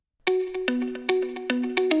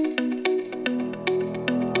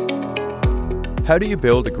How do you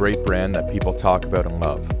build a great brand that people talk about and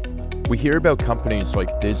love? We hear about companies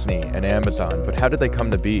like Disney and Amazon, but how did they come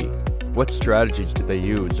to be? What strategies did they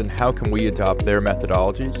use, and how can we adopt their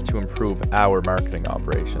methodologies to improve our marketing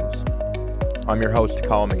operations? I'm your host,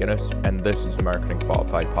 Colin McGinnis, and this is the Marketing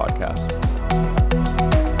Qualified Podcast.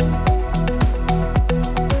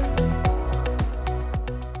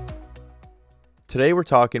 Today we're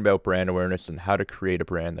talking about brand awareness and how to create a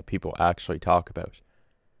brand that people actually talk about.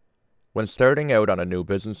 When starting out on a new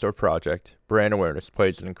business or project, brand awareness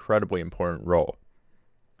plays an incredibly important role.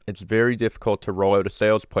 It's very difficult to roll out a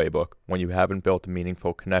sales playbook when you haven't built a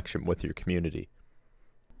meaningful connection with your community.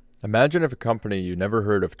 Imagine if a company you never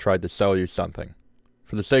heard of tried to sell you something.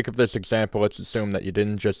 For the sake of this example, let's assume that you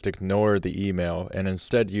didn't just ignore the email and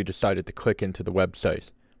instead you decided to click into the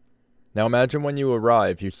website. Now imagine when you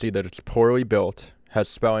arrive, you see that it's poorly built, has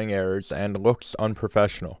spelling errors, and looks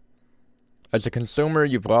unprofessional. As a consumer,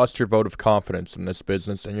 you've lost your vote of confidence in this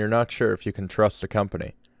business and you're not sure if you can trust the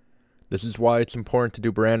company. This is why it's important to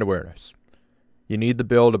do brand awareness. You need to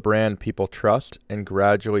build a brand people trust and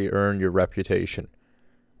gradually earn your reputation.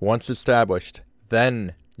 Once established,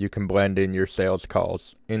 then you can blend in your sales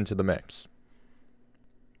calls into the mix.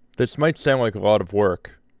 This might sound like a lot of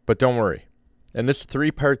work, but don't worry. In this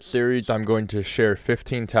 3-part series, I'm going to share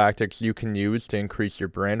 15 tactics you can use to increase your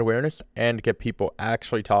brand awareness and get people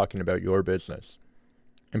actually talking about your business.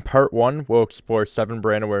 In part 1, we'll explore 7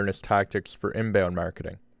 brand awareness tactics for inbound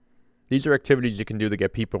marketing. These are activities you can do to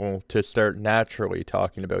get people to start naturally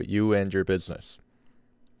talking about you and your business.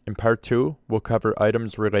 In part 2, we'll cover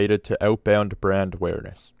items related to outbound brand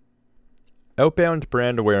awareness. Outbound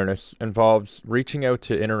brand awareness involves reaching out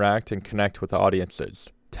to interact and connect with audiences,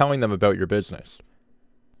 telling them about your business.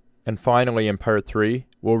 And finally, in part 3,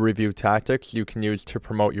 we'll review tactics you can use to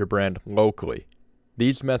promote your brand locally.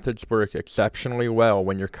 These methods work exceptionally well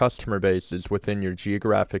when your customer base is within your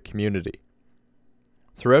geographic community.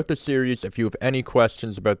 Throughout the series, if you have any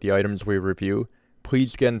questions about the items we review,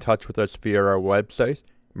 please get in touch with us via our website,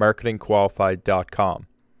 marketingqualified.com.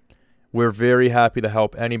 We're very happy to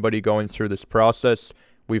help anybody going through this process.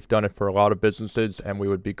 We've done it for a lot of businesses, and we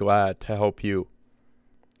would be glad to help you.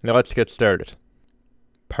 Now let's get started.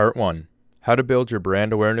 Part 1. How to build your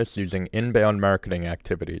brand awareness using inbound marketing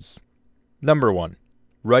activities. Number 1.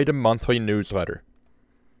 Write a monthly newsletter.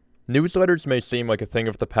 Newsletters may seem like a thing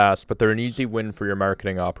of the past, but they're an easy win for your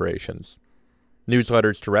marketing operations.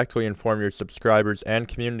 Newsletters directly inform your subscribers and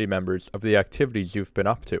community members of the activities you've been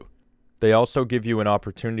up to. They also give you an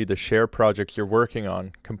opportunity to share projects you're working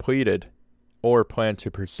on, completed, or plan to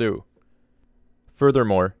pursue.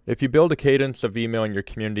 Furthermore, if you build a cadence of emailing your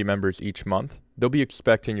community members each month, they'll be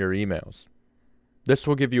expecting your emails. This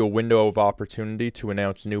will give you a window of opportunity to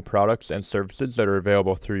announce new products and services that are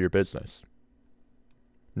available through your business.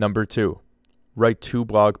 Number 2. Write 2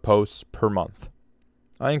 blog posts per month.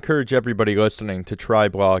 I encourage everybody listening to try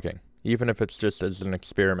blogging, even if it's just as an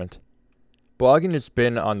experiment. Blogging has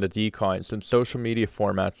been on the decline since social media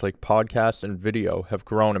formats like podcasts and video have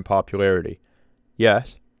grown in popularity.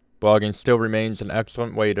 Yet, blogging still remains an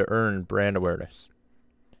excellent way to earn brand awareness.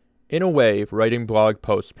 In a way, writing blog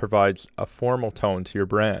posts provides a formal tone to your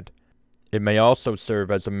brand. It may also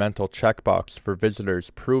serve as a mental checkbox for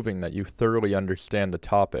visitors, proving that you thoroughly understand the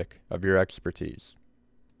topic of your expertise.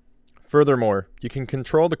 Furthermore, you can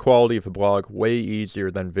control the quality of a blog way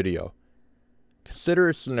easier than video. Consider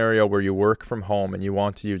a scenario where you work from home and you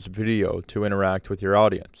want to use video to interact with your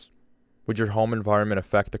audience. Would your home environment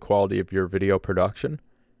affect the quality of your video production?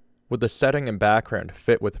 Would the setting and background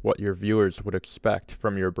fit with what your viewers would expect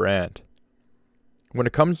from your brand? When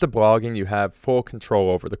it comes to blogging, you have full control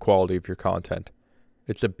over the quality of your content.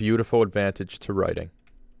 It's a beautiful advantage to writing.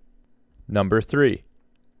 Number 3.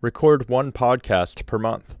 Record 1 podcast per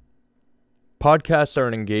month. Podcasts are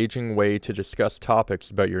an engaging way to discuss topics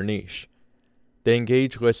about your niche. They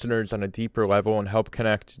engage listeners on a deeper level and help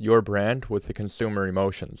connect your brand with the consumer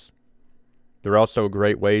emotions. They're also a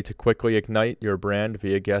great way to quickly ignite your brand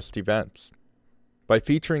via guest events. By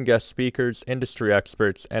featuring guest speakers, industry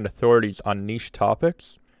experts, and authorities on niche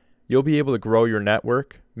topics, you'll be able to grow your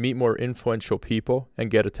network, meet more influential people,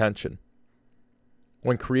 and get attention.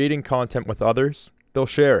 When creating content with others, they'll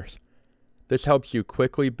share it. This helps you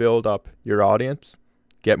quickly build up your audience,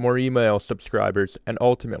 get more email subscribers, and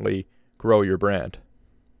ultimately grow your brand.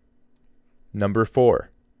 Number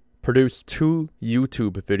 4. Produce 2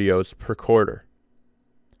 YouTube videos per quarter.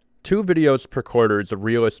 2 videos per quarter is a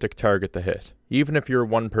realistic target to hit, even if you're a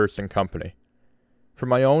one-person company. From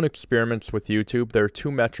my own experiments with YouTube, there are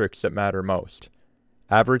 2 metrics that matter most.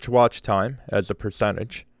 Average watch time as a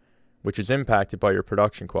percentage, which is impacted by your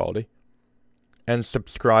production quality, and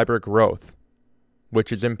subscriber growth,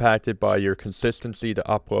 which is impacted by your consistency to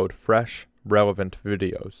upload fresh, relevant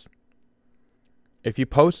videos. If you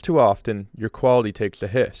post too often, your quality takes a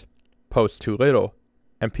hit. Post too little,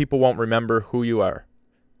 and people won't remember who you are.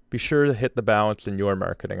 Be sure to hit the balance in your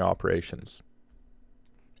marketing operations.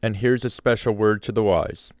 And here's a special word to the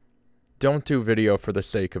wise. Don't do video for the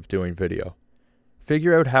sake of doing video.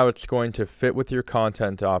 Figure out how it's going to fit with your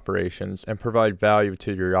content operations and provide value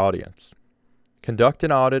to your audience. Conduct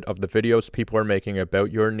an audit of the videos people are making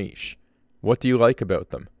about your niche. What do you like about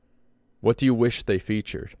them? What do you wish they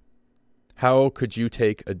featured? How could you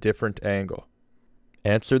take a different angle?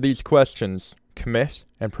 Answer these questions, commit,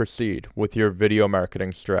 and proceed with your video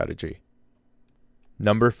marketing strategy.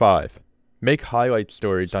 Number 5. Make highlight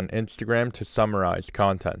stories on Instagram to summarize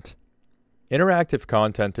content. Interactive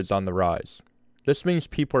content is on the rise. This means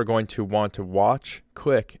people are going to want to watch,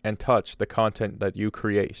 click, and touch the content that you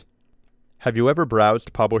create. Have you ever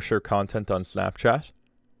browsed publisher content on Snapchat?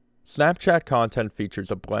 Snapchat content features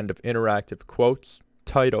a blend of interactive quotes,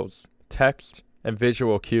 titles, text, and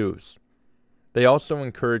visual cues. They also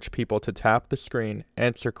encourage people to tap the screen,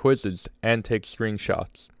 answer quizzes, and take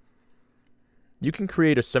screenshots. You can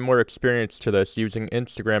create a similar experience to this using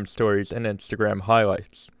Instagram stories and Instagram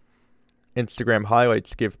highlights. Instagram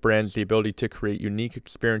highlights give brands the ability to create unique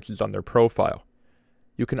experiences on their profile.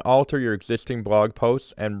 You can alter your existing blog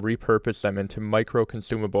posts and repurpose them into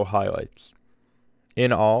micro-consumable highlights.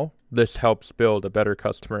 In all, this helps build a better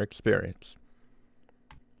customer experience.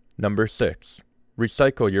 Number 6.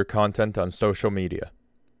 Recycle your content on social media.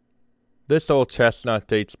 This old chestnut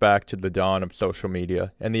dates back to the dawn of social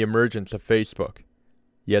media and the emergence of Facebook.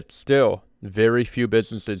 Yet still, very few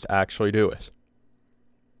businesses actually do it.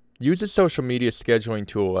 Use a social media scheduling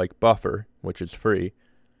tool like Buffer, which is free,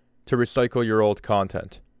 to recycle your old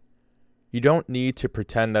content. You don't need to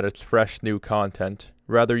pretend that it's fresh new content,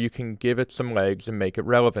 rather you can give it some legs and make it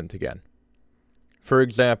relevant again. For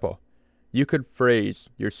example, you could phrase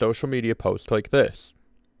your social media post like this.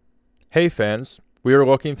 Hey fans, we are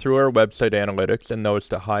looking through our website analytics and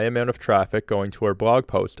noticed a high amount of traffic going to our blog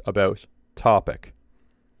post about topic.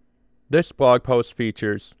 This blog post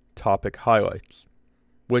features topic highlights,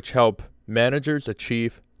 which help managers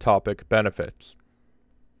achieve topic benefits.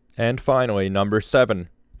 And finally, number 7,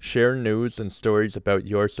 share news and stories about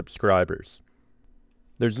your subscribers.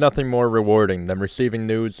 There's nothing more rewarding than receiving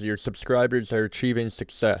news that your subscribers are achieving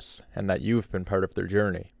success and that you've been part of their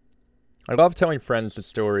journey. I love telling friends the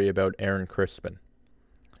story about Aaron Crispin.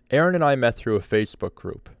 Aaron and I met through a Facebook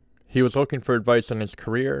group. He was looking for advice on his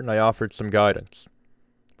career and I offered some guidance.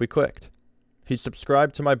 We clicked. He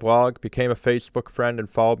subscribed to my blog, became a Facebook friend, and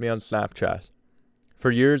followed me on Snapchat.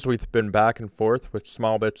 For years we've been back and forth with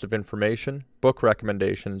small bits of information, book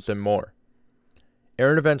recommendations, and more.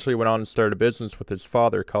 Aaron eventually went on to start a business with his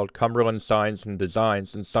father called Cumberland Signs and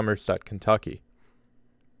Designs in Somerset, Kentucky.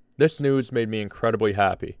 This news made me incredibly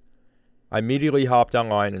happy. I immediately hopped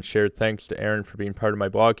online and shared thanks to Aaron for being part of my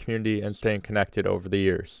blog community and staying connected over the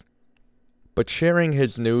years. But sharing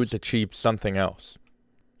his news achieved something else.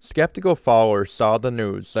 Skeptical followers saw the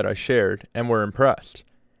news that I shared and were impressed.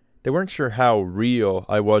 They weren't sure how real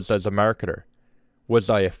I was as a marketer. Was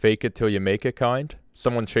I a fake it till you make it kind?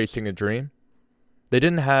 Someone chasing a dream? They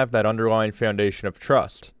didn't have that underlying foundation of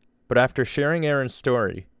trust, but after sharing Aaron's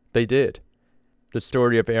story, they did. The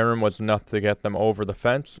story of Aaron was enough to get them over the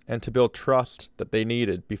fence and to build trust that they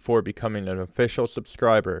needed before becoming an official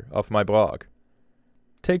subscriber of my blog.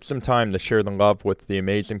 Take some time to share the love with the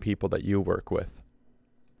amazing people that you work with.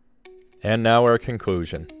 And now our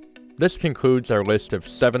conclusion. This concludes our list of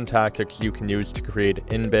 7 tactics you can use to create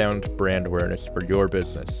inbound brand awareness for your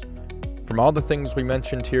business. From all the things we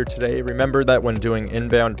mentioned here today, remember that when doing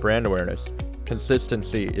inbound brand awareness,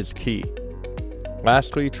 consistency is key.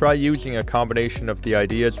 Lastly, try using a combination of the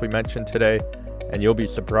ideas we mentioned today, and you'll be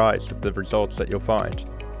surprised with the results that you'll find.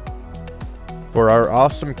 For our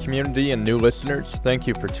awesome community and new listeners, thank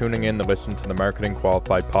you for tuning in to listen to the Marketing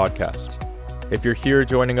Qualified podcast. If you're here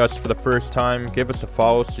joining us for the first time, give us a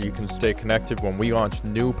follow so you can stay connected when we launch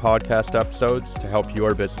new podcast episodes to help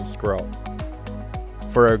your business grow.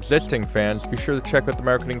 For our existing fans, be sure to check out the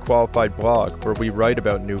Marketing Qualified blog, where we write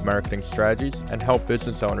about new marketing strategies and help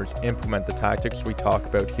business owners implement the tactics we talk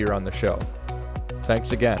about here on the show.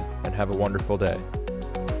 Thanks again, and have a wonderful day.